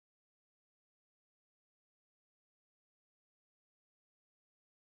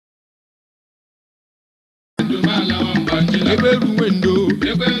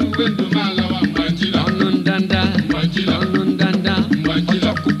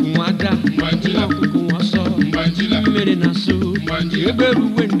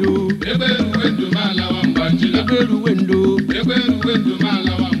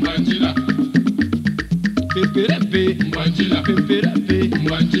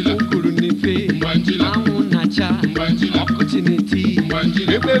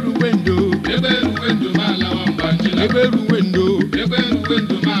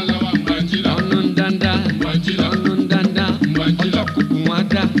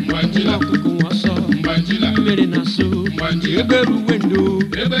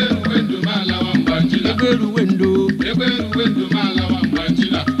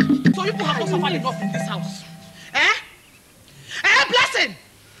So you have not suffered enough in this house. Eh? Blessing!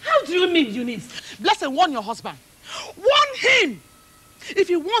 How do you mean, Eunice? Blessing, warn your husband. Warn him! If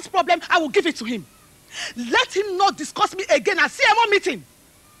he wants problem, I will give it to him. Let him not discuss me again at CMO meeting.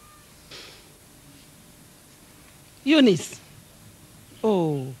 Eunice.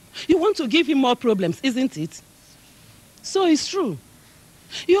 Oh, you want to give him more problems, isn't it? So it's true.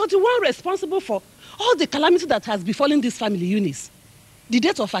 You're the one responsible for all the calamity that has befallen this family, Eunice. The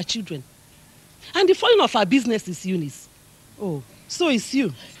death of our children. And the falling of our businesses, Eunice. Oh, so it's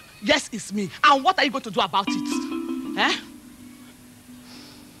you. Yes, it's me. And what are you going to do about it? Eh?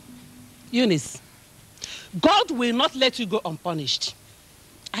 Eunice, God will not let you go unpunished.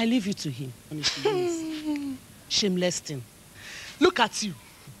 I leave you to him. Shameless thing. Look at you.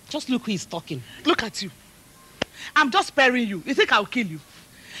 Just look who is talking. Look at you. I'm just sparing you. You think I'll kill you?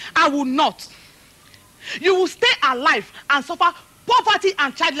 I will not. You will stay alive and suffer poverty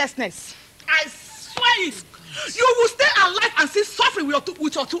and childlessness. I swear it. You will stay alive and see suffering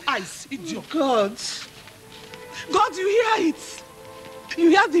with your two eyes. Idiot. God. God, you hear it? You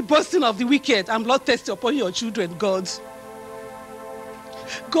hear the boasting of the wicked and bloodthirsty upon your children, God.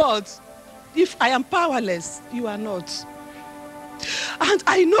 God, if I am powerless, you are not. And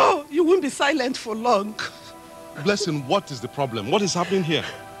I know you won't be silent for long. Blessing, what is the problem? What is happening here?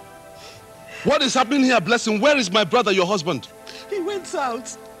 What is happening here, Blessing? Where is my brother, your husband? He went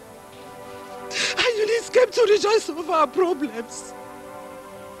out. And Eunice came to rejoice over our problems.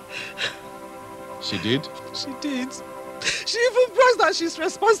 She did? She did. She even promised that she's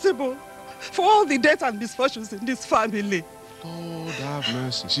responsible for all the death and misfortunes in this family. Lord have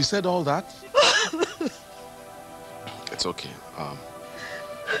mercy. She said all that? It's okay.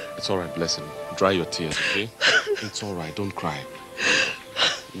 It's all right, Blessing. Dry your tears, okay? It's all right. Don't cry.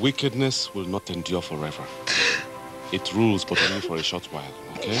 Wickedness will not endure forever. It rules, but only for a short while,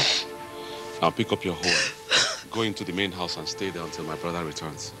 okay? Now pick up your hoe. Go into the main house and stay there until my brother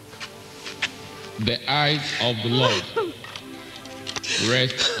returns. The eyes of the Lord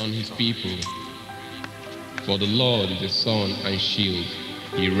rest on his people. For the Lord is a sun and shield.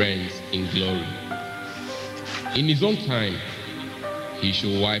 He reigns in glory. In his own time, he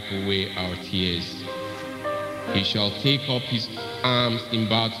shall wipe away our tears. He shall take up his arms in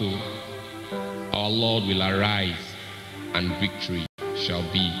battle. Our Lord will arise, and victory shall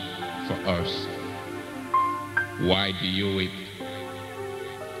be for us. Why do you weep?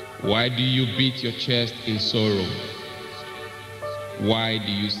 Why do you beat your chest in sorrow? Why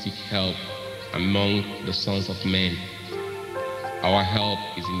do you seek help among the sons of men? Our help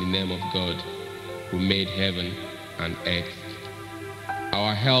is in the name of God, who made heaven and earth.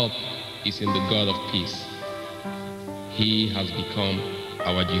 Our help is in the God of peace. He has become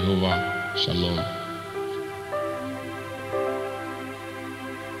our Jehovah Shalom.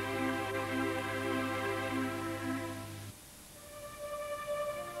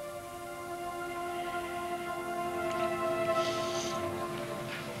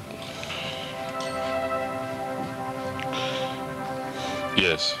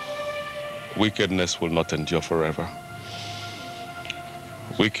 Yes, wickedness will not endure forever.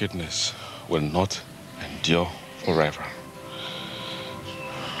 Wickedness will not endure forever.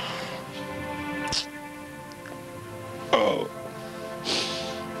 Oh.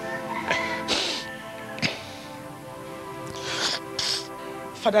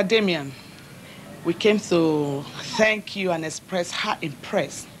 Father Damien, we came to thank you and express how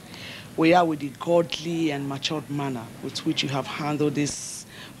impressed we are with the godly and matured manner with which you have handled these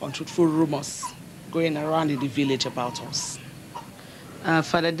untruthful rumors going around in the village about us.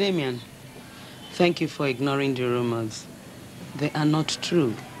 Father Damien, thank you for ignoring the rumors. They are not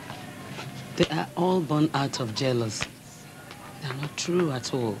true. They are all born out of jealousy. They are not true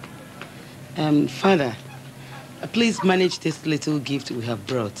at all. Father, please manage this little gift we have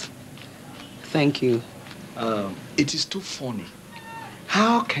brought. Thank you. It is too funny.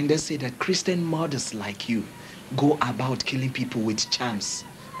 How can they say that Christian mothers like you go about killing people with charms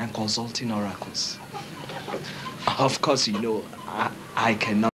and consulting oracles. Of course, you know, I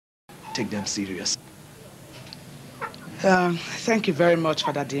cannot take them serious. Thank you very much,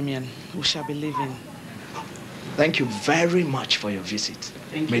 Father Damien. We shall be leaving. Thank you very much for your visit.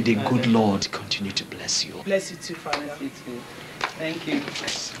 May the good Lord continue to bless you. Bless you too, Father. Bless you too. Thank you.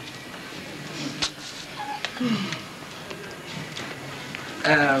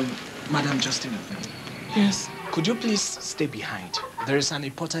 Madam Justine. Yes. Could you please stay behind? There is an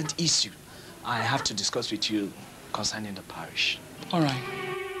important issue I have to discuss with you concerning the parish. All right.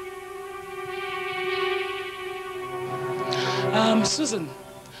 Susan,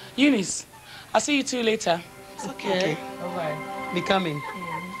 Eunice, I'll see you two later. It's okay. All right. Be coming.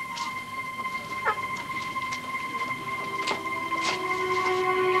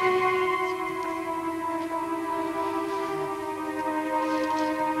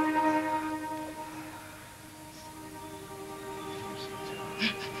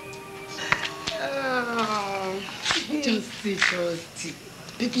 Just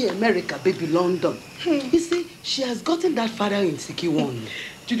baby America, baby London. You see, she has gotten that father in sticky one.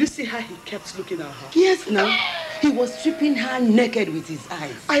 Did you see how he kept looking at her? Yes, now. He was stripping her naked with his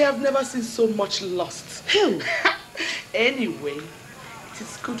eyes. I have never seen so much lust. Anyway, it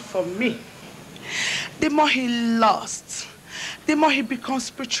is good for me. The more he lusts, the more he becomes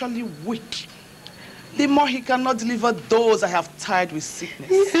spiritually weak. The more he cannot deliver those I have tied with sickness.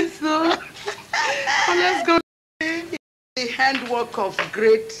 Yes, so let's go. The handwork of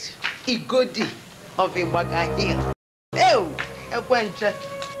great Igodi of Iwaga Hill. Oh, Ekwenche.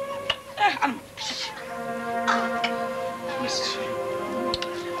 I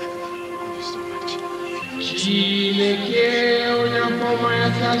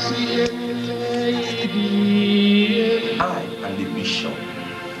and the bishop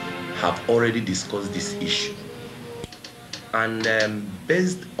have already discussed this issue, and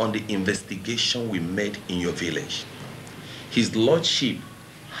based on the investigation we made in your village, His Lordship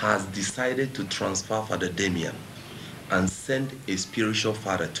has decided to transfer Father Damien and send a spiritual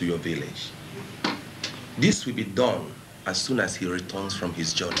father to your village. This will be done as soon as he returns from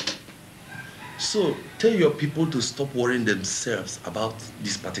his journey. So tell your people to stop worrying themselves about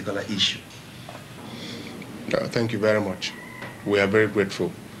this particular issue. Thank you very much. We are very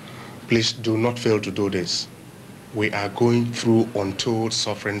grateful. Please do not fail to do this. We are going through untold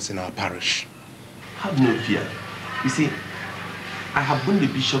sufferings in our parish. Have no fear. You see, I have been the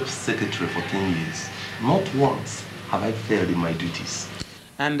bishop's secretary for 10 years. Not once have I failed in my duties.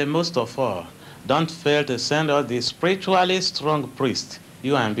 And most of all, don't fail to send out the spiritually strong priest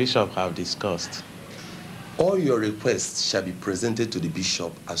you and bishop have discussed. All your requests shall be presented to the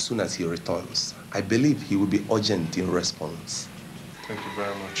bishop as soon as he returns. I believe he will be urgent in response. Thank you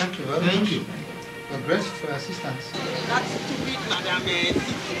very much. Thank you very much. We're grateful for your assistance. That stupid Madame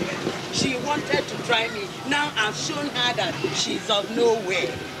she wanted to try me. Now I've shown her that she's of nowhere.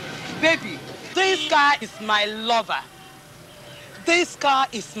 Baby, this guy is my lover. This car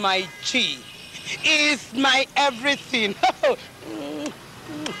is my G. It's my everything.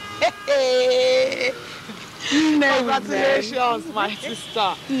 Congratulations, my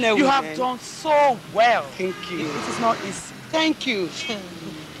sister. You have done so well. Thank you. It is not easy. Thank you.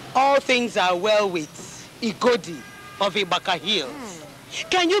 All things are well with Igodi of Ibaka Hills.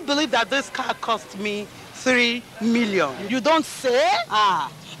 Can you believe that this car cost me 3 million? You don't say?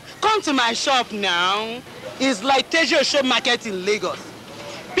 Come to my shop now. It's like Tejo Show Market in Lagos.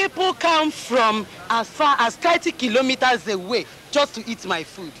 People come from as far as 30 kilometers away just to eat my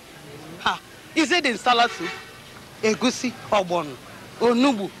food. Is it in salad soup? Egusi, Obon,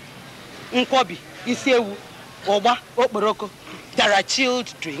 Onubu, Nkwobi, Isiewu, Oba, Okporoko. There are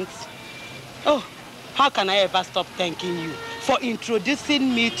chilled drinks. Oh, how can I ever stop thanking you for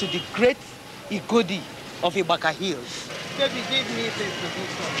introducing me to the great Igodi of Ibaka Hills? Baby, give me this.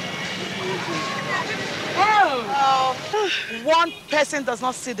 One person does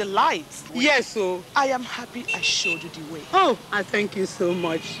not see the light. Yes, so I am happy I showed you the way. Oh, I thank you so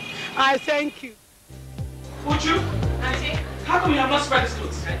much. I thank you. Uju? Auntie? How come you have not spread this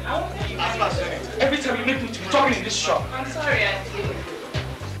clothes? Every time you make me to be talking in this shop. I'm sorry, Auntie.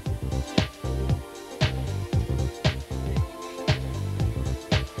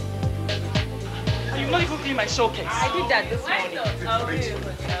 You've not even cleaned my showcase. I did that this morning.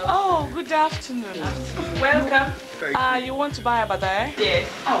 Oh, good afternoon. Welcome. You want to buy a badai? Yes.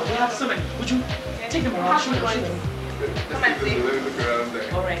 Oh, we have so many. Would you take them around? Show them. Come and see.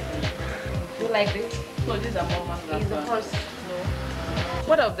 All right. You like this? No, these are Mama's wrapper. It's a first. No.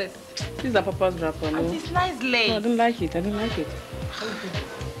 What of this? These are Papa's wrapper. No. It's nice lace. No, I don't like it. I don't like it.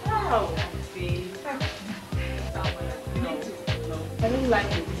 Wow. See. I don't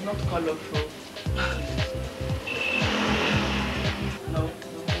like it. It's not colorful. No.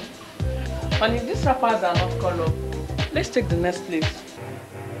 And if these wrappers are not colorful, let's take the next place.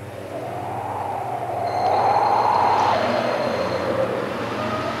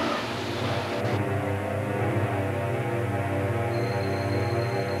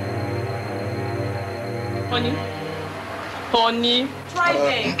 Honey? Honey? Try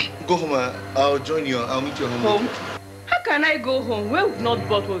them. Go home. I'll join you. I'll meet you at home. Home? How can I go home? Well, we've not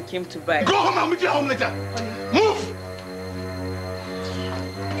bought what we came to buy. Go home. I'll meet you at home later. Honey. Move!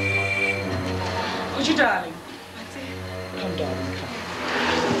 Would you, darling? Come, darling.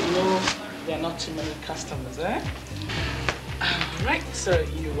 You know, there are not too many customers, eh? All right, so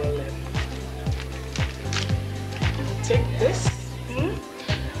you will take this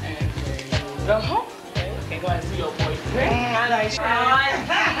and go home. Okay, go and see your boyfriend.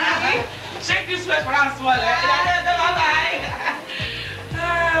 Check this way for us, my dear.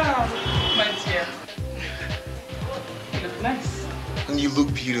 You look nice. And you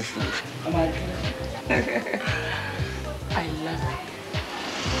look beautiful. Am I beautiful? I love you.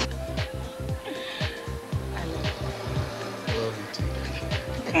 I love you. Love you too.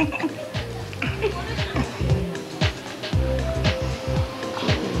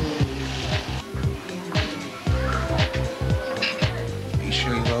 You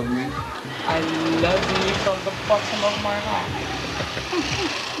sure you love me? I love you from the bottom of my heart.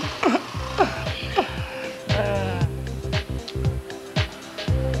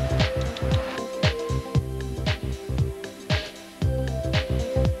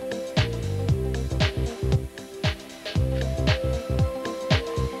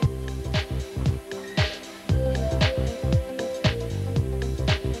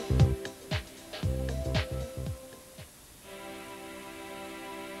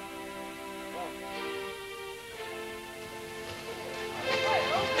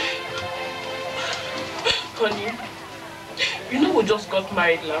 Honey, you know we just got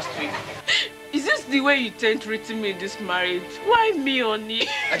married last week. Is this the way you intend treating me in this marriage? Why me, honey?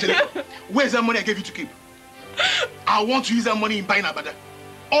 Actually, where's that money I gave you to keep? I want to use that money in buying abada.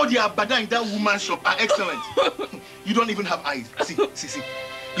 All the abada in that woman's shop are excellent. You don't even have eyes. See.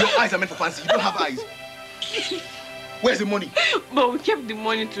 Your eyes are meant for fancy. You don't have eyes. Where's the money? But we kept the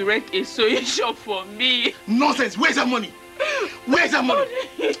money to rent a sewing shop for me. Nonsense. Where's that money? Where's that money?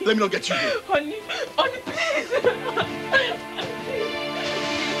 Honey. Let me not get you here. Honey, please.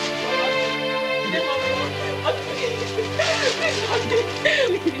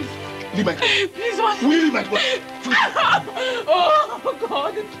 Please. Leave my car. Please, what? Will you leave my car? Oh,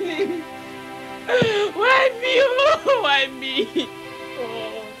 God, please. Why me? Why me?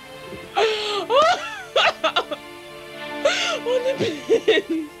 Oh. Honey,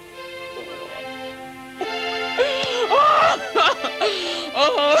 please. Oh,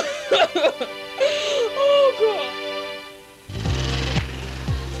 God.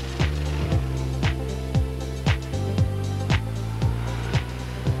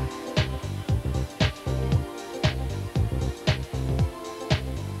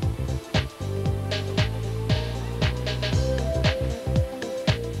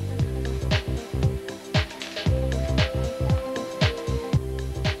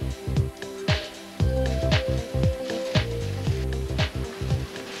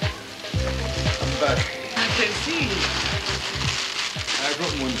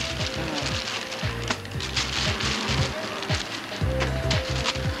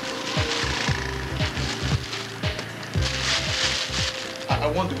 I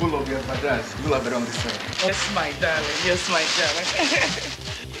want the whole of your madras. You'll have it on this side. Yes, my darling. Yes, my darling.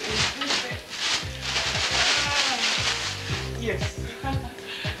 Yes.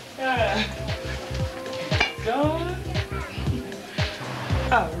 Go.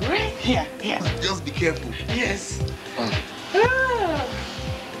 All right. Here. Just be careful. Yes.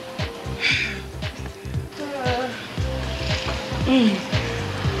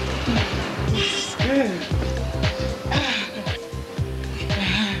 It's good.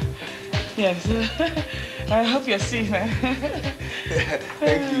 Yes. I hope you're safe.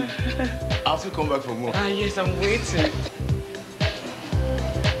 Thank you. I'll still come back for more. Yes, I'm waiting.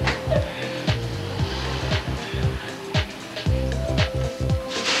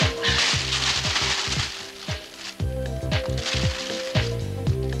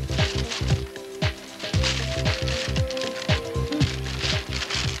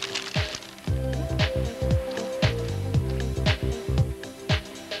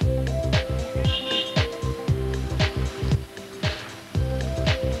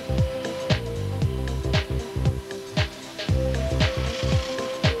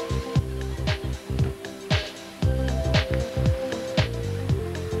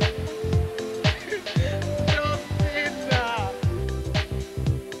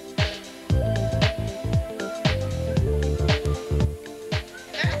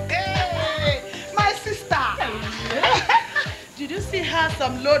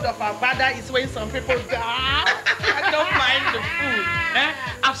 some load of abada is weighing some people down. I don't mind the food.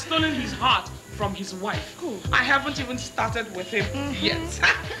 I've stolen his heart from his wife. Cool. I haven't even started with him yet.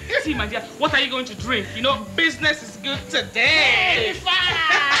 See, my dear, what are you going to drink? You know, business is good today.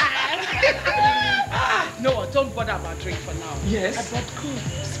 No, don't bother about drink for now. Yes. I bought cool.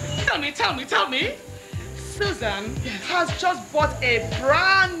 Tell me. Susan has just bought a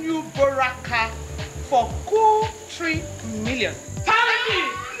brand new Boraka for cool 3 million. Tell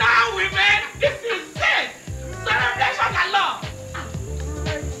me now, women, this is it. Celebration galore.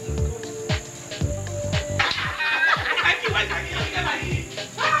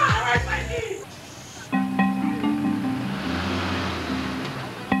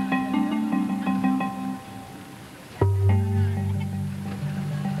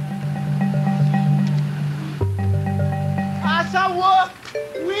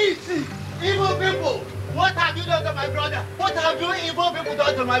 We see evil people. What have you done to my brother? What have you evil people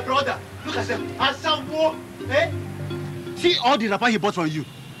done to my brother? Look at them. Asawo, eh? See all the wrapper he bought from you.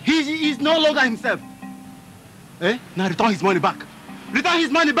 He is no longer himself. Eh? Now return his money back. Return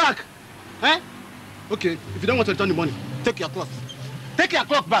his money back. Eh? Okay, if you don't want to return the money, take your clothes. Take your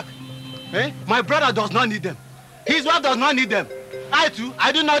clothes back. Eh? My brother does not need them. His wife does not need them. I too,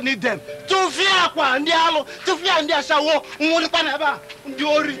 I do not need them. To fear kwa ndialo, to fear ndia shawo, unwonipa neba,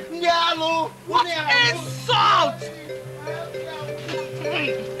 ndiori, ndialo. What insult!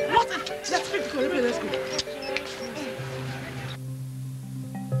 Let's go.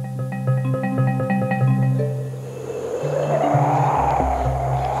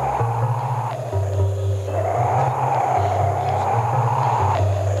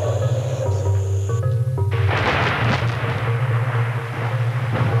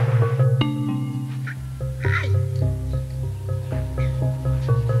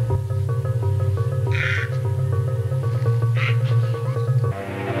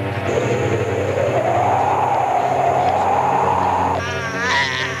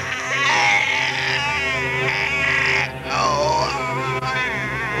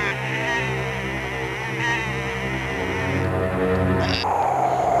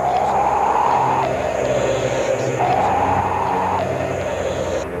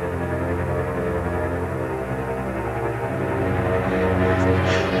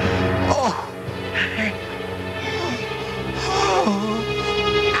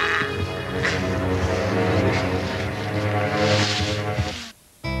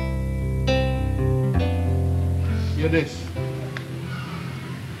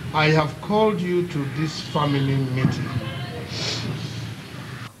 I have called you to this family meeting.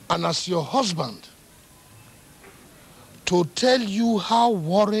 And as your husband, to tell you how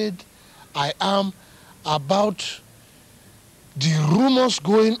worried I am about the rumors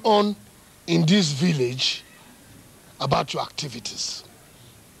going on in this village about your activities.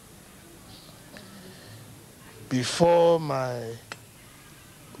 Before my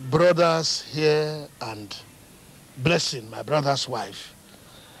brothers here and Blessing, my brother's wife,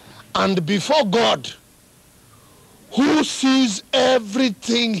 and before God, who sees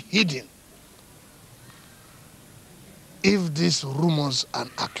everything hidden, if these rumors and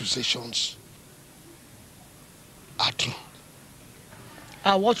accusations are true.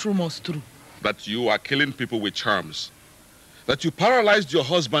 What rumors true? That you are killing people with charms. That you paralyzed your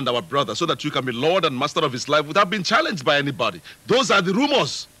husband, our brother, so that you can be Lord and Master of his life without being challenged by anybody. Those are the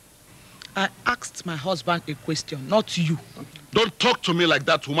rumors. I asked my husband a question, not you. Don't talk to me like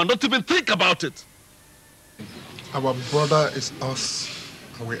that, woman. Don't even think about it. Our brother is us,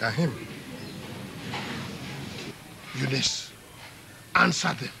 and we are him. Eunice,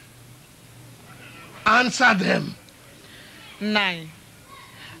 answer them. Answer them. Nine.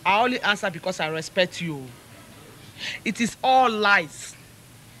 I only answer because I respect you. It is all lies.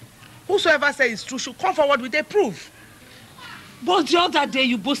 Whosoever says it's true should come forward with a proof. But the other day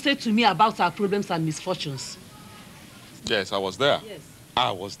you boasted to me about our problems and misfortunes. Yes, I was there. Yes.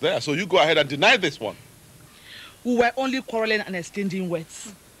 I was there. So you go ahead and deny this one. We were only quarreling and exchanging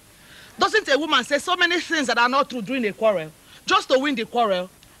words. Doesn't a woman say so many things that are not true during a quarrel, just to win the quarrel?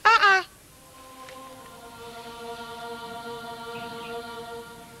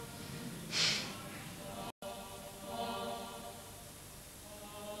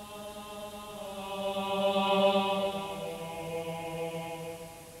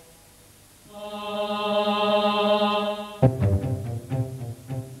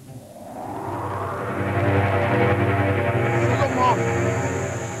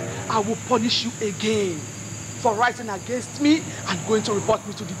 I will punish you again for writing against me and going to report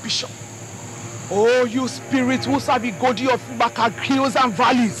me to the bishop. Oh, you spirits who sabi Godi of Ubaka hills and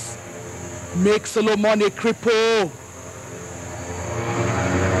valleys, make Solomon a cripple.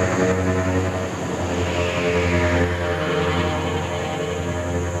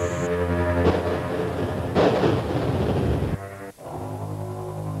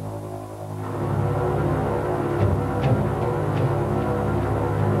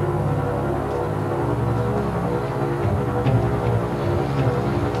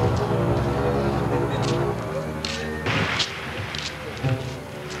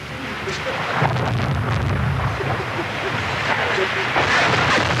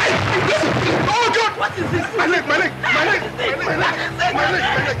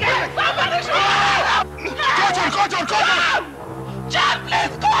 John,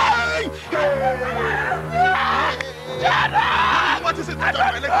 please come! John! What is it? My leg.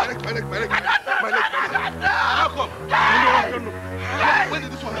 How come? I don't know. When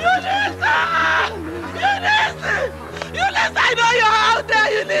did this one happen? Eunice, I know you're out there,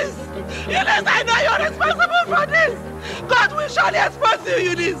 Eunice. Eunice, I know you're responsible for this. God will surely expose you,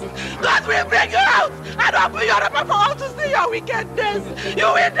 Eunice. God will bring you out and open your up for all to see your wickedness.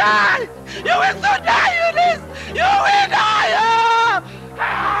 You will die. You will soon die, Eunice. You will die. Oh.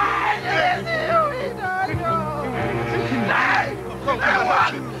 Eunice, you will die. Come.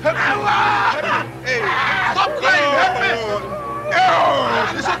 Hey, stop crying. Help me.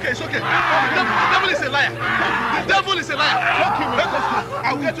 It's okay. The devil is a liar. The devil is a liar. Let us go.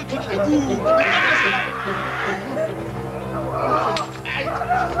 I'll get you to the devil is a liar.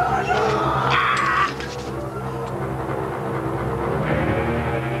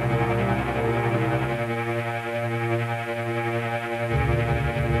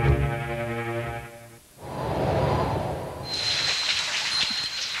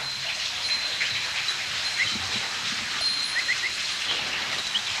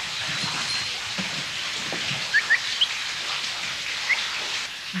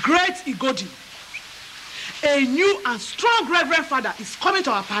 Great Igodi, a new and strong Reverend Father is coming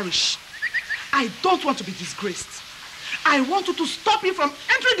to our parish. I don't want to be disgraced. I want you to stop him from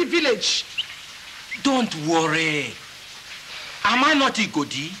entering the village. Don't worry. Am I not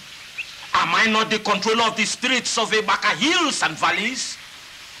Igodi? Am I not the controller of the spirits of Ebaka hills and valleys?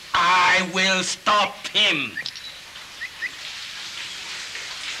 I will stop him.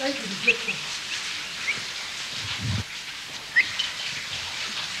 Thank you, the grateful.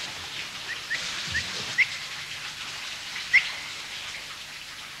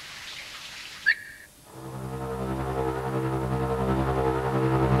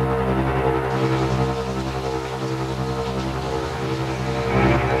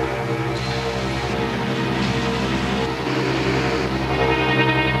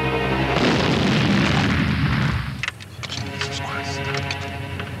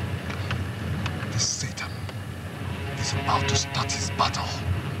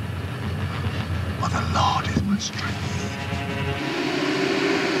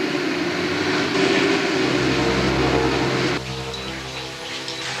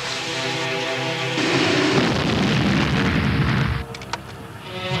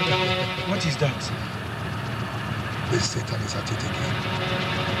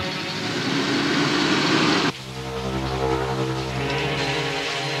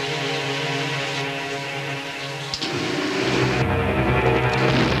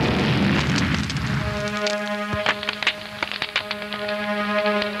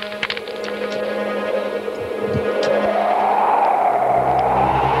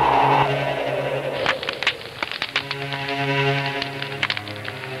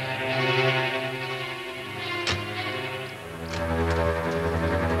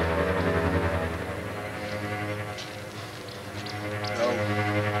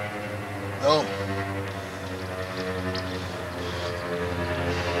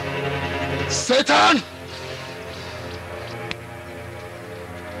 Satan!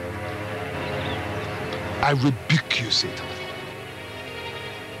 I rebuke you, Satan.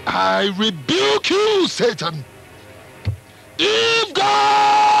 I rebuke you, Satan. If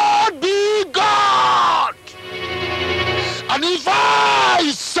God be God, and if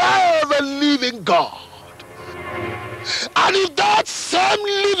I serve a living God, and if that same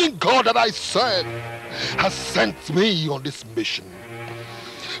living God that I serve has sent me on this mission,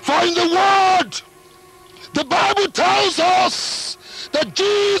 for in the Word, the Bible tells us that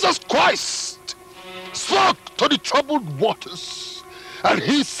Jesus Christ spoke to the troubled waters, and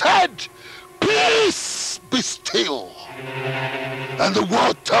he said, "Peace, be still." And the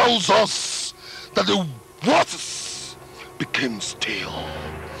Word tells us that the waters became still.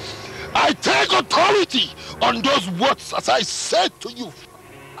 I take authority on those words as I said to you.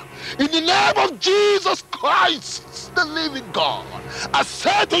 In the name of Jesus Christ, the living God, I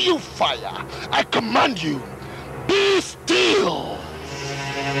say to you, fire, I command you, be still.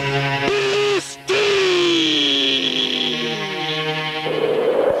 Be still.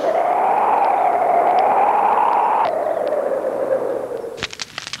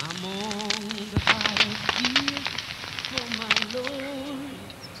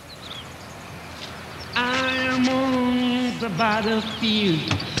 I am on the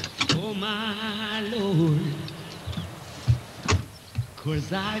battlefield, oh my Lord,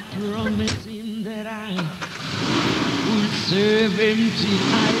 'cause I promised him that I would serve him till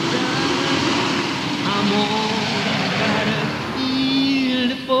I die. I'm on the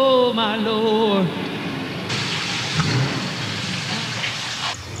battlefield for my Lord.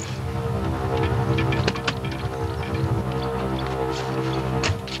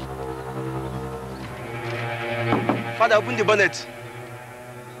 Father, open the bonnet.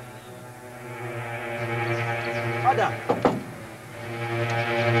 Father.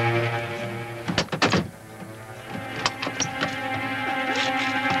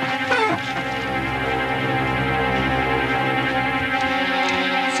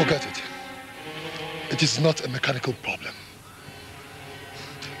 Forget it. It is not a mechanical problem.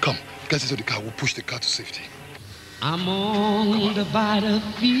 Come, get into the car. We'll push the car to safety. I'm on the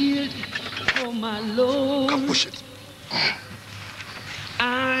battlefield for my Lord. Come, push it.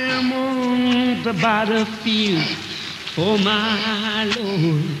 I am on the battlefield for my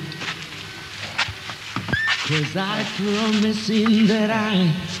Lord. 'Cause I promised him that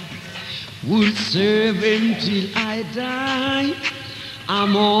I would serve him till I die.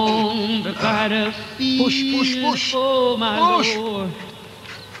 I'm on the battlefield for my Lord.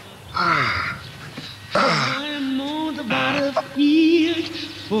 I'm on the battlefield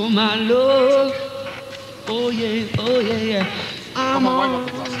for my Lord. Oh yeah, oh yeah, yeah. I'm on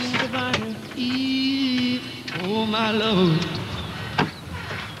the battlefield for my Lord.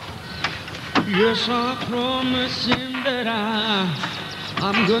 Yes, I promise him that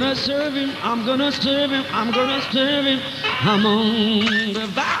I'm gonna serve him, I'm gonna serve him, I'm gonna serve him. I'm on the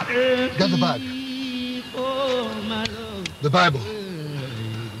battlefield. Get the bag. For my Lord. The Bible.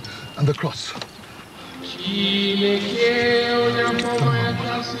 And the cross.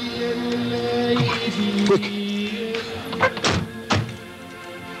 Quick.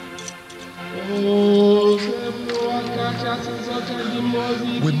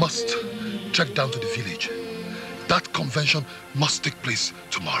 We must trek down to the village. That convention must take place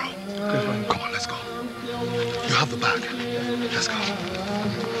tomorrow. Okay, come on, let's go. You have the bag. Let's go.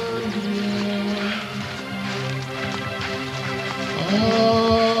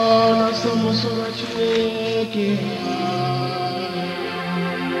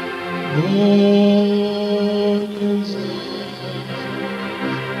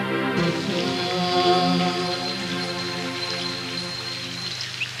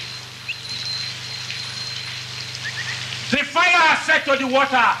 The fire said to the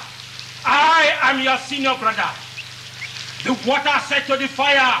water, I am your senior brother. The water said to the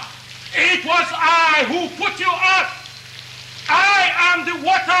fire, it was I who put you out. I am the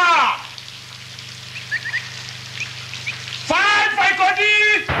water. Fight by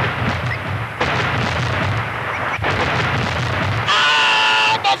body.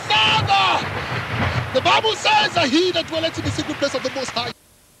 Abba, Father! The Bible says that he that dwelleth in the secret place of the Most High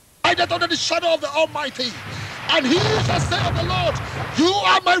hideth under the shadow of the Almighty. And he shall say of the Lord, you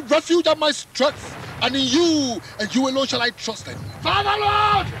are my refuge and my strength, and in you, and you alone shall I trust him. Father,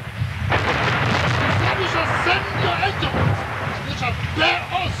 Lord, you shall send your angels, and they shall bear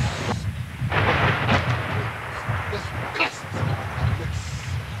us. Let's cast.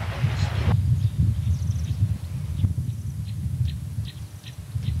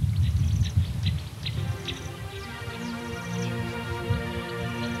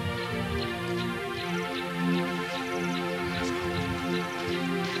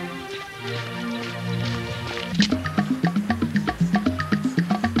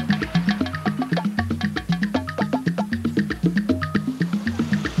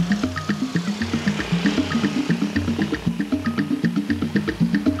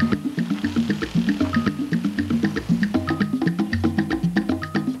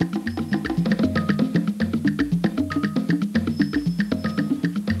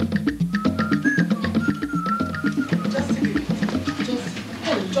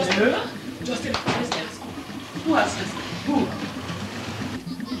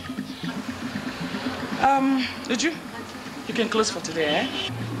 You can close for today, eh?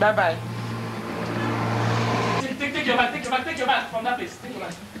 Bye-bye. Take your bag, take your bag from that place. Take your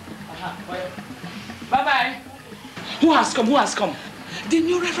bag. Bye-bye. Who has come? The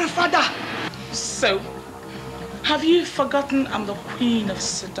new Reverend Father. So, have you forgotten I'm the queen of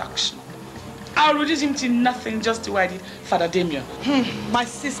seduction? I'll reduce him to nothing just the way I did Father Damien. My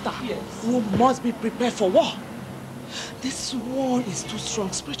sister, yes. We must be prepared for war. This war is too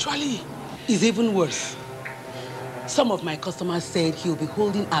strong spiritually. It's even worse. Some of my customers said he'll be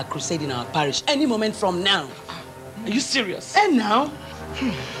holding a crusade in our parish any moment from now. Are you serious? And now?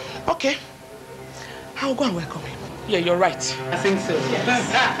 Okay. I'll go and welcome him. Yeah, you're right. I think so. Yes.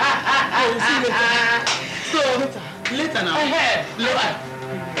 We'll see later. So, later now. Later.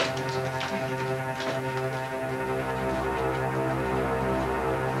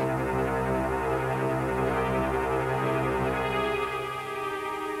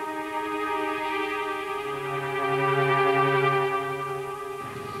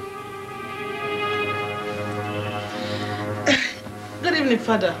 Good evening,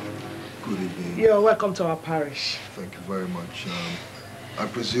 Father. Good evening. You're welcome to our parish. Thank you very much. I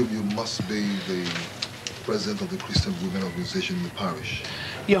presume you must be the president of the Christian Women Organization in the parish.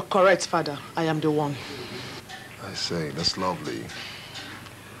 You're correct, Father. I am the one. I say, that's lovely.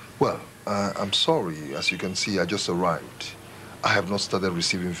 Well, I'm sorry. As you can see, I just arrived. I have not started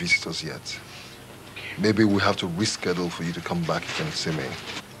receiving visitors yet. Maybe we have to reschedule for you to come back and see me.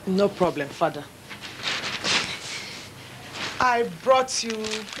 No problem, Father. I brought you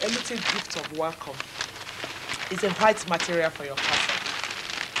a little gift of welcome. It's a white material for your castle.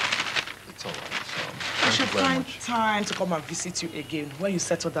 It's all right. I should find time to come and visit you again when you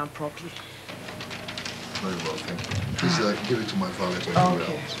settle down properly. Very well, thank you. Please give it to my valet or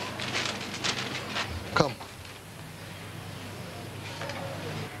anywhere else. Come.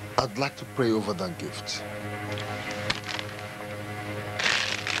 I'd like to pray over that gift.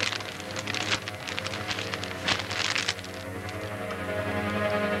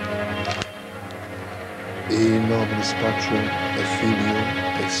 In nobilis patrum et filio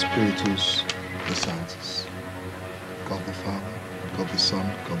et spiritus et sanctus. God the Father, God the Son,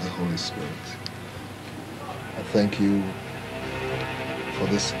 God the Holy Spirit. I thank you for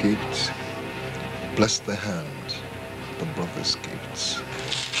this gift. Bless the hand that brought this gift.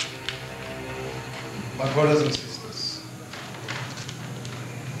 My brothers and sisters,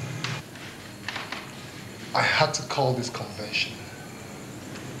 I had to call this convention.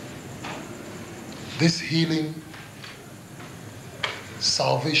 This healing,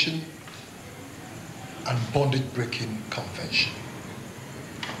 salvation, and bondage-breaking convention.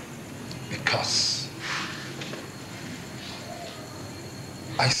 Because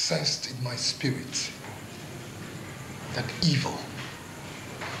I sensed in my spirit that evil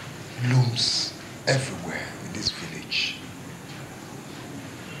looms everywhere in this village.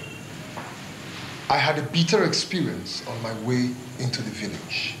 I had a bitter experience on my way into the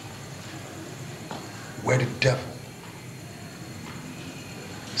village, where the devil,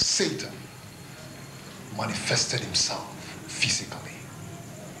 Satan, manifested himself physically.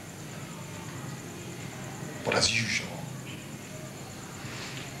 But as usual,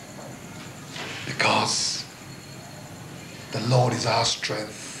 because the Lord is our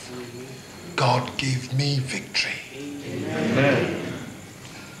strength, God gave me victory. Amen.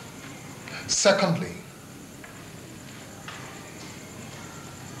 Secondly,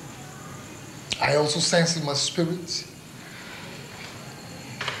 I also sense in my spirit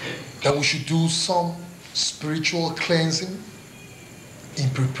that we should do some spiritual cleansing in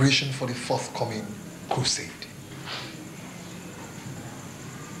preparation for the forthcoming crusade.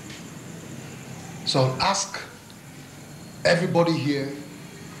 So I'll ask everybody here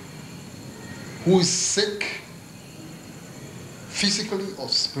who is sick, physically or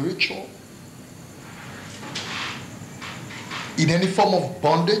spiritual, in any form of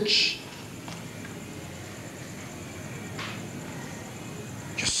bondage,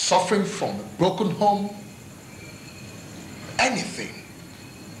 you're suffering from a broken home, anything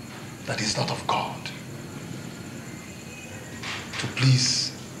that is not of God, to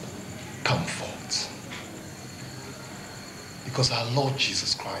please come forth. Because our Lord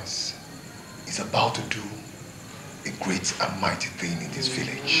Jesus Christ is about to do a great and mighty thing in this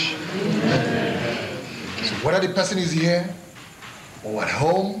village. So whether the person is here, or at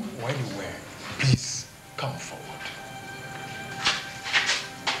home, or anywhere, please come forward.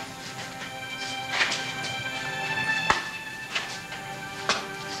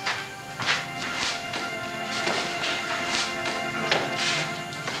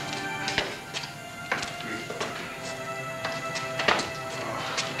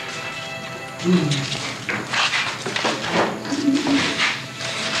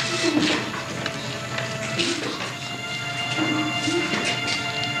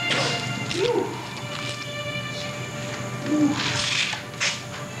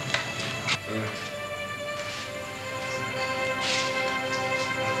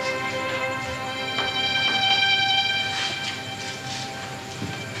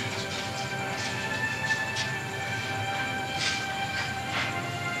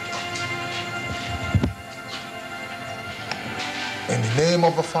 In the name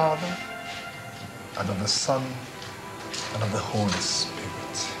of the Father, and of the Son, and of the Holy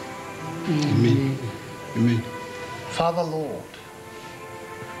Spirit. Amen. Amen. Father, Lord,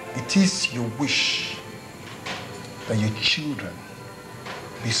 it is your wish that your children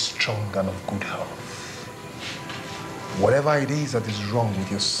be strong and of good health. Whatever it is that is wrong with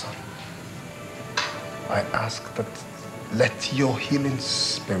your son, I ask that let your healing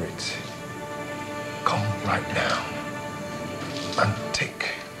spirit come right now and take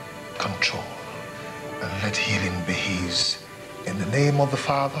control, and let healing be his. In the name of the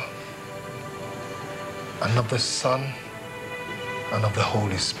Father, and of the Son, and of the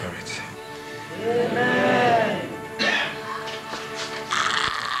Holy Spirit. Amen.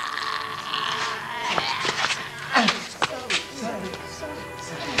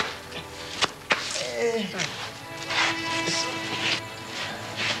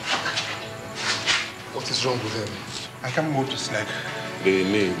 What is wrong with him? I can't move his leg.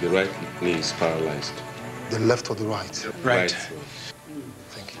 The right knee is paralyzed. The left or the right? Right.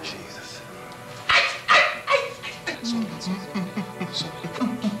 Thank you, Jesus.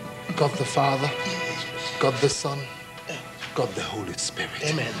 God the Father, God the Son, God the Holy Spirit.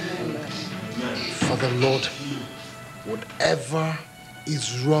 Amen. Father Lord, whatever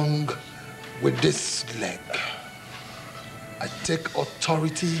is wrong with this leg, I take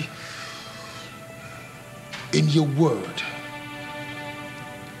authority in your word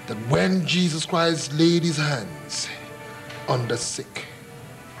that when Jesus Christ laid his hands on the sick,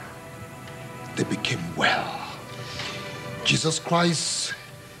 they became well. Jesus Christ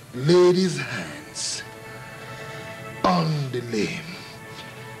laid his hands on the lame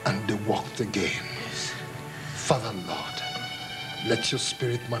and they walked again. Father Lord, let your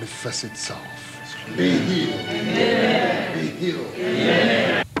spirit manifest itself. Be healed. Amen. Be healed.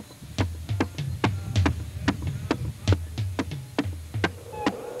 Amen.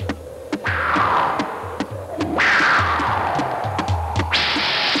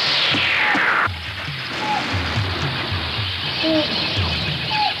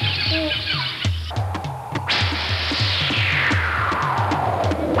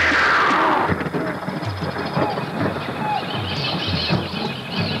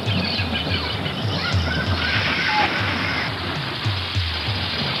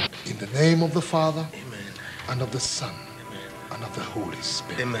 Of the Father, amen, and of the Son, amen, and of the Holy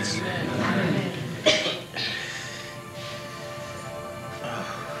Spirit. Amen. Amen.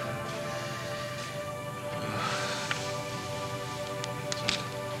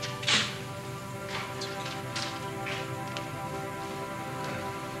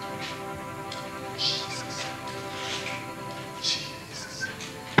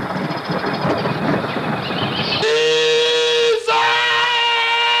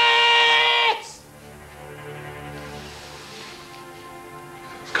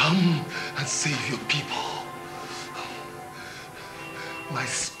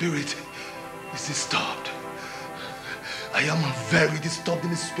 Disturbed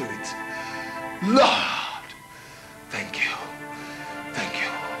in the spirit. Lord, thank you. Thank you.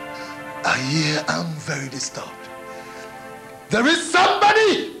 I am very disturbed. There is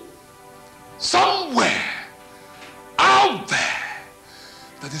somebody somewhere out there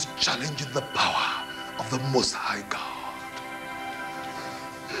that is challenging the power of the Most High God.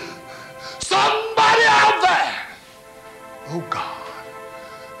 Somebody out there. Oh God.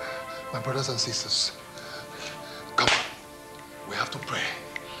 My brothers and sisters, come on. We have to pray.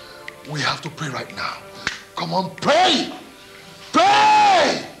 We have to pray right now. Come on, pray!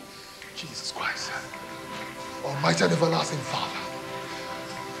 Pray! Jesus Christ, Almighty and everlasting Father,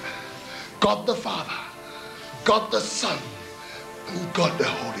 God the Father, God the Son, and God the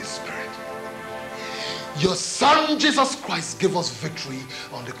Holy Spirit. Your Son, Jesus Christ, gave us victory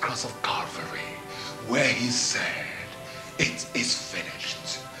on the cross of Calvary, where he said, it is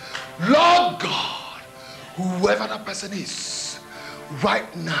finished. Lord God, whoever that person is,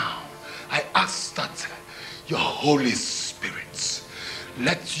 right now, I ask that your Holy Spirit,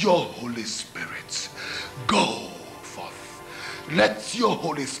 let your Holy Spirit go forth. Let your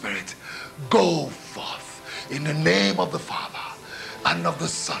Holy Spirit go forth in the name of the Father and of the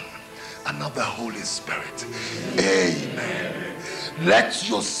Son and of the Holy Spirit. Amen. Let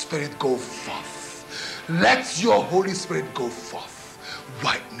your Spirit go forth. Let your Holy Spirit go forth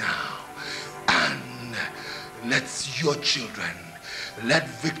right now. And let your children, let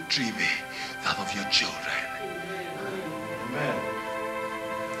victory be that of your children. Amen.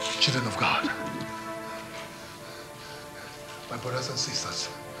 Children of God, my brothers and sisters,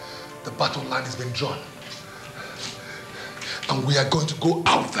 the battle line has been drawn. And we are going to go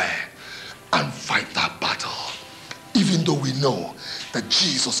out there and fight that battle. Even though we know that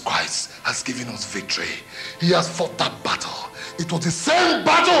Jesus Christ has given us victory. He has fought that battle. It was the same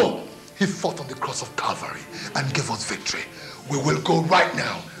battle he fought on the cross of Calvary and gave us victory. We will go right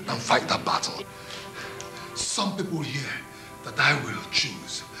now and fight that battle. Some people here that I will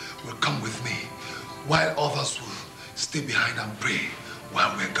choose will come with me, while others will stay behind and pray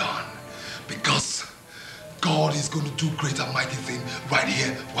while we're gone. Because God is going to do great and mighty things right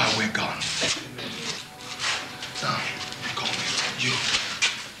here while we're gone. Now, come with me. You.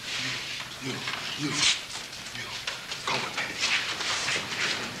 Come with me.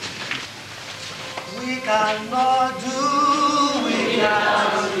 We cannot do, we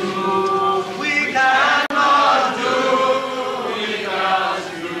cannot do, we cannot do, we cannot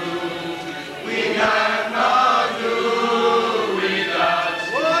do, we cannot do without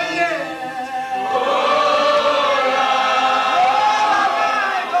you. Oh yeah. Oh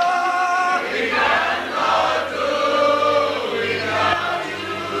my God. We cannot do without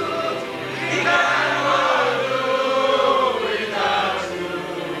you. We cannot do without you.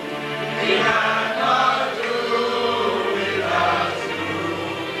 We cannot do without you.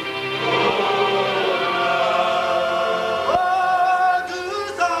 Oh, do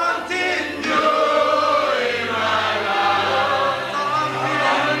something new in my life.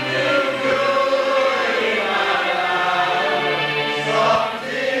 Something new in my life.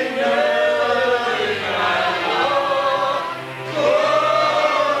 Something new in my life.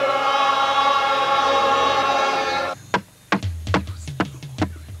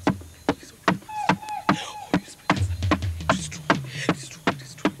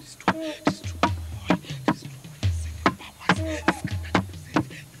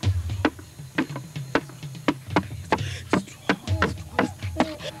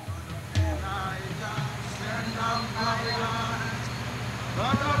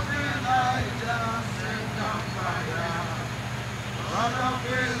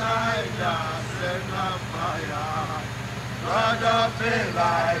 God of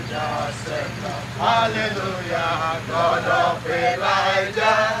Elijah, send down hallelujah. God of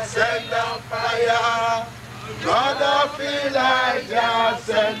Elijah, send down fire. God of Elijah,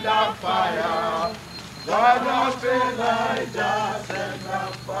 send down fire. God of Elijah, send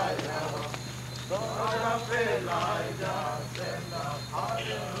down fire. God of Elijah, send down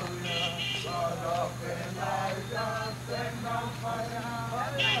hallelujah. God of Elijah, send down fire.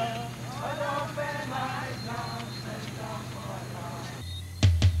 God of Elijah, send down fire.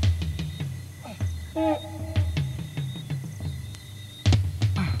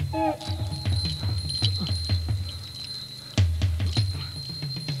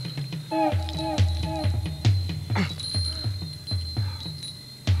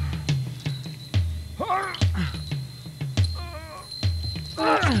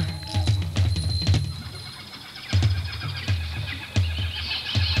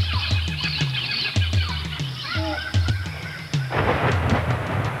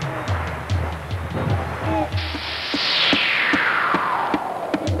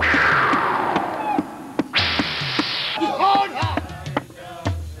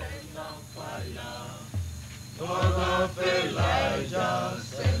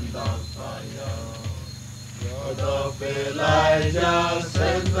 Elijah,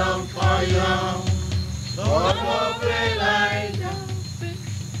 send down fire. God of Elijah.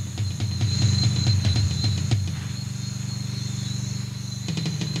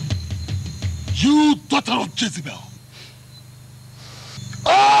 You daughter of Jezebel.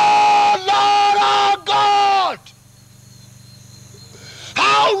 Oh Lord our God!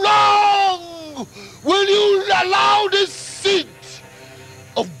 How long will you allow this seed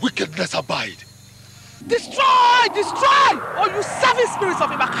of wickedness abide? Destroy! Destroy! Oh, you seven spirits of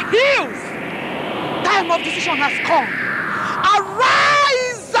Ibaka Hills! Time of decision has come.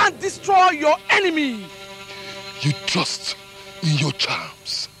 Arise and destroy your enemy. You trust in your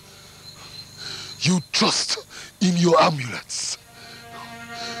charms. You trust in your amulets.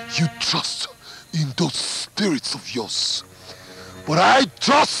 You trust in those spirits of yours. But I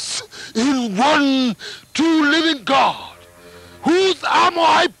trust in one true living God, whose armor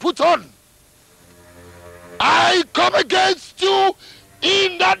I put on. I come against you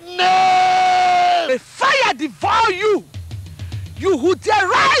in that name. May fire devour you. You who dare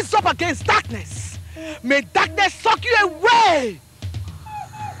rise up against darkness. May darkness suck you away.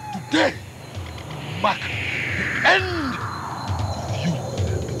 Today mark the end of you,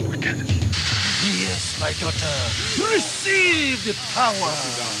 wicked. Yes, my daughter. Receive the power.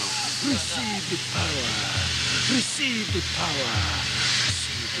 Receive the power. Receive the power.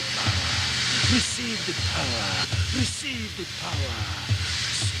 Receive the power. Receive the power. Receive the power.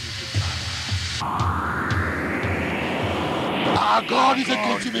 Our God is a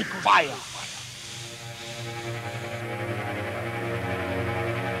consuming fire.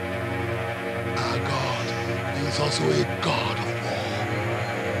 Our God is also a God of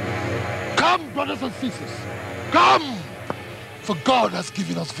war. Come, brothers and sisters. Come, for God has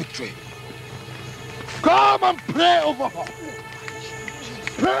given us victory. Come and pray over her.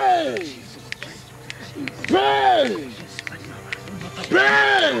 Pray. Pray!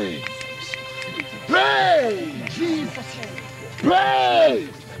 Pray! Pray! Jesus! Pray!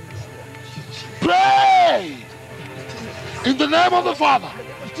 Pray! In the name of the Father,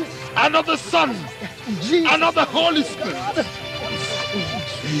 and of the Son, and of the Holy Spirit.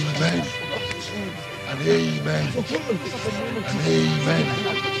 Amen. And amen. And amen.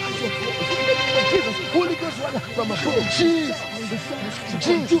 Holy Ghost, from above. Jesus.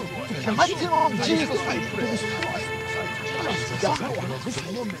 Jesus. The mighty name of Jesus, I pray.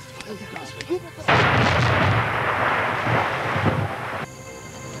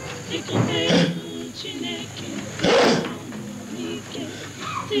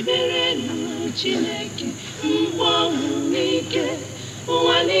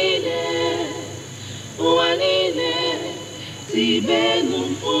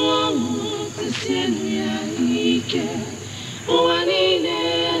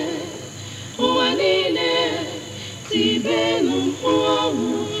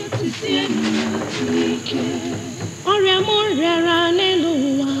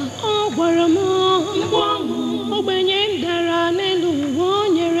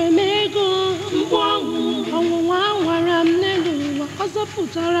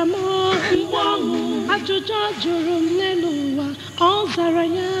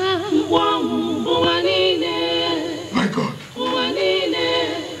 My God.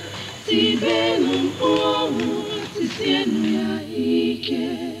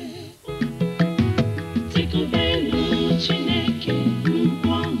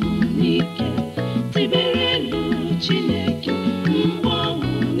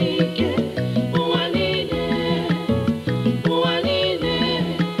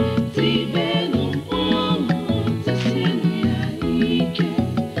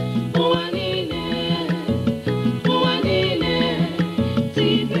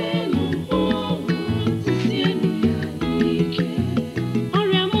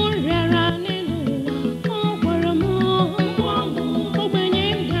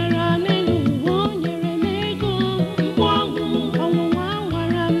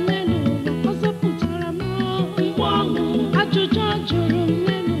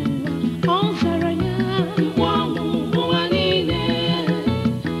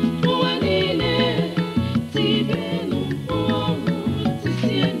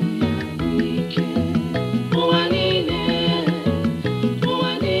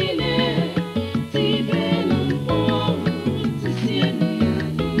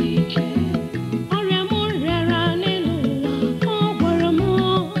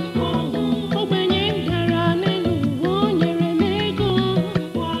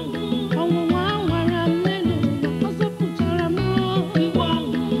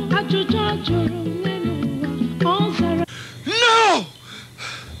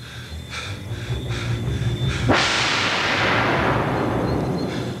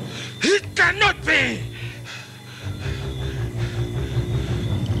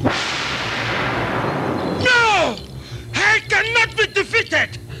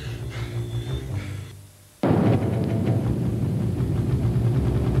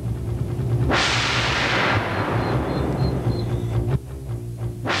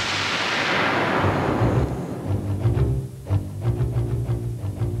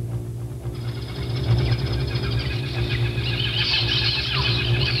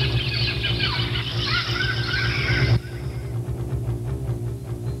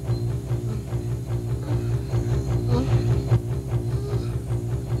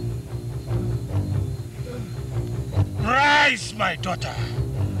 My daughter,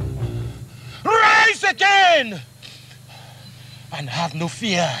 rise again and have no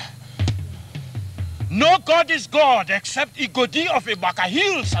fear. No God is God except Igodi of Ibaka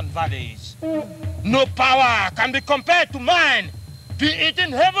hills and valleys. No power can be compared to mine, be it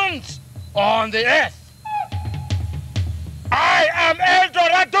in heavens or on the earth. I am El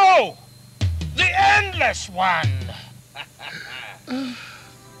Dorado, the Endless One.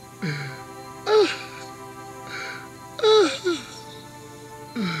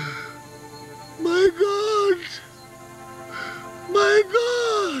 My God! My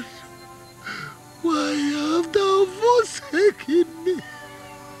God! Why have thou forsaken me?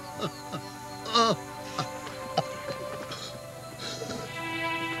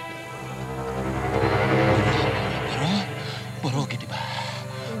 Boro gidi ba?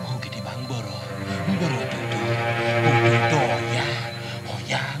 Oh gidi bang boro. Boro tutu. Oh tutu ya. Oh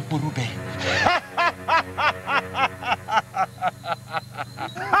ya boro be.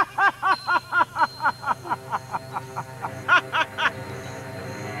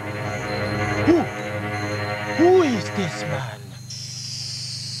 Who is this man?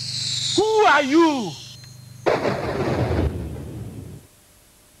 Who are you?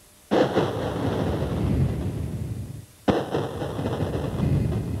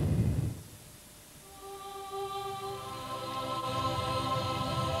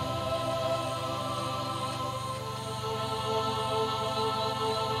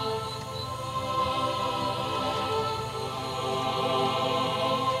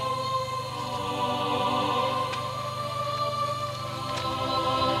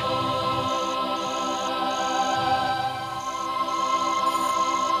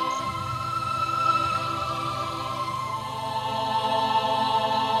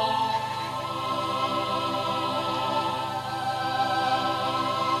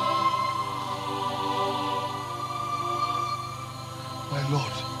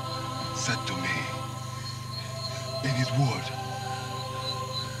 said to me in his word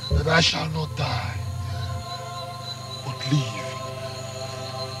that I shall not die, but live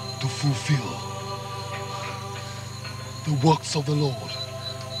to fulfill the works of the Lord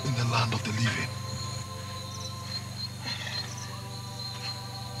in the land of the living.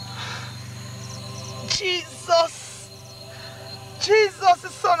 Jesus, Jesus, the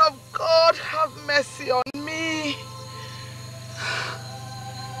Son of God, have mercy on me.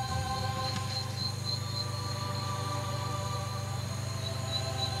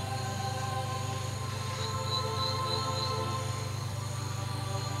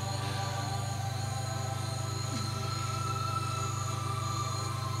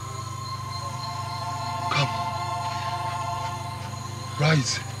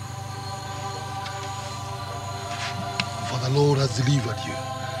 Rise, for the Lord has delivered you.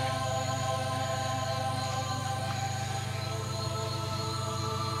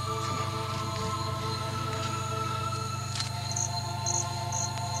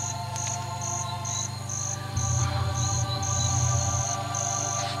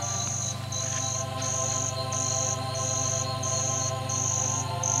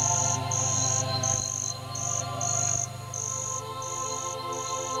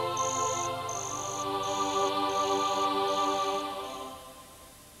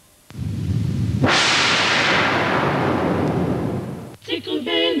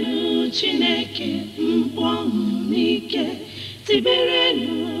 Tikubenu Chineke mkpọnwụ n'ike,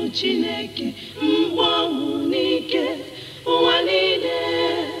 tiberenu Chineke mkpọnwụ n'ike, ụwa niile,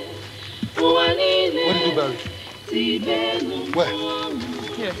 tibenu mkpọnwụ.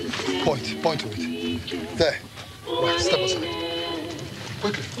 Here. Point to it. There. Right, step aside.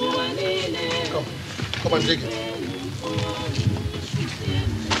 Quickly. Come and dig it.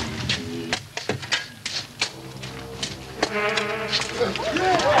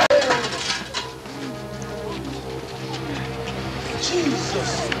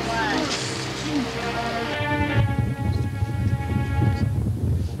 Jesus.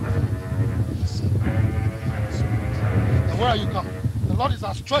 And where are you coming? The Lord is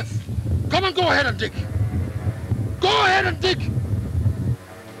our strength. Come and go ahead and dig. Go ahead and dig.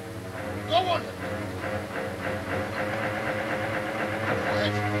 Go on. Go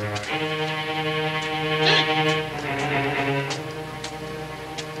ahead. Dig.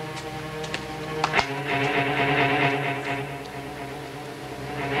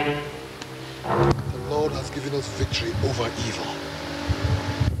 The Lord has given us victory over evil.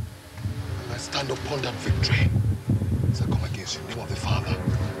 And I stand upon that victory. So I come against you in the name of the Father,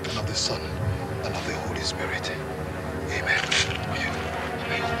 and of the Son, and of the Holy Spirit. Amen.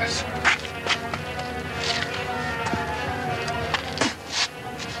 May you bless.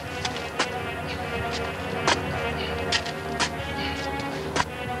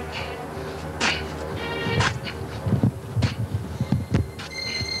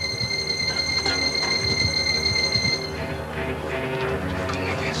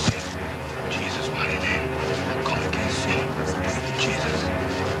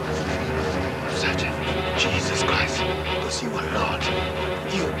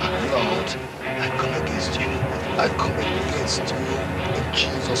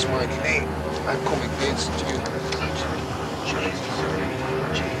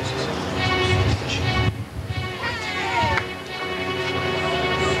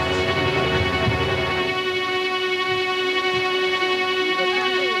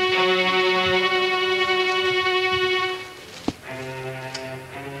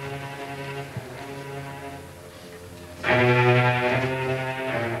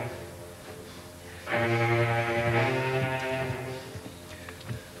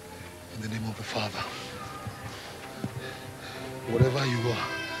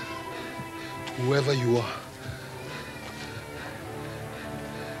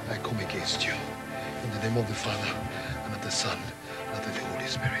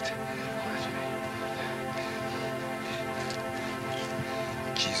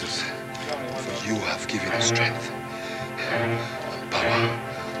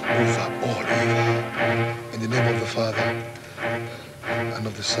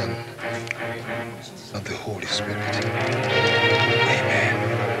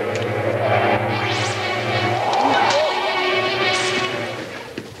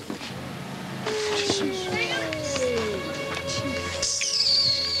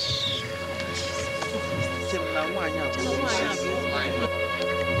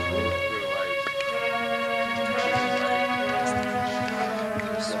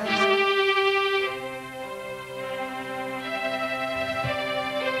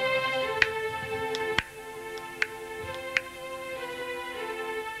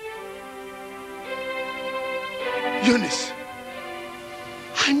 Eunice,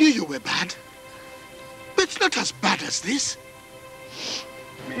 I knew you were bad, but not as bad as this.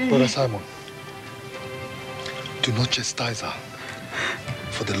 Brother Simon, do not chastise her,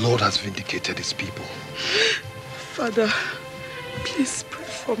 for the Lord has vindicated his people. Father, please pray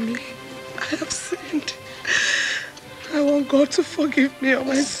for me. I have sinned. I want God to forgive me of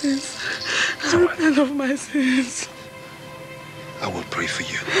my sins. I repent of my sins. I will pray for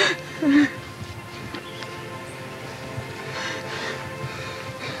you.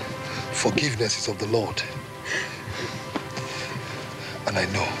 Forgiveness is of the Lord. And I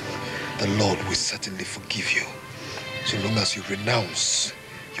know the Lord will certainly forgive you so long as you renounce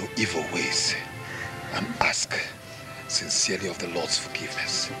your evil ways and ask sincerely of the Lord's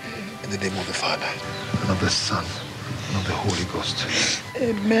forgiveness. In the name of the Father, and of the Son, and of the Holy Ghost.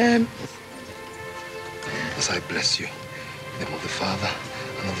 Amen. As I bless you, in the name of the Father,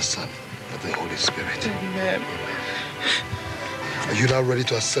 and of the Son, and of the Holy Spirit. Amen. Are you now ready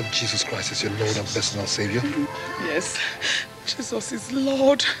to accept Jesus Christ as your Lord and personal Savior? Yes, Jesus is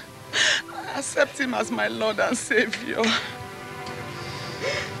Lord. I accept him as my Lord and Savior.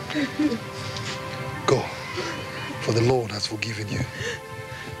 Go, for the Lord has forgiven you.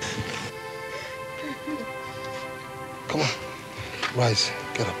 Come on, rise,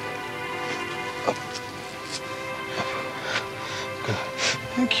 get up. Up. Go.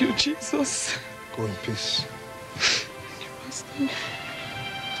 Thank you, Jesus. Go in peace. Thank you, Pastor.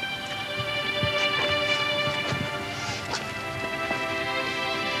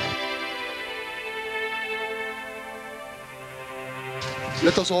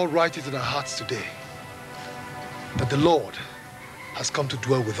 Let us all write it in our hearts today that the Lord has come to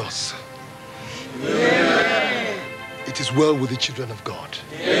dwell with us. Amen. It is well with the children of God.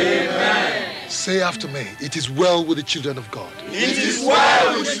 Amen. Say after me, it is well with the children of God. It is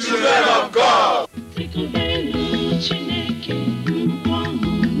well with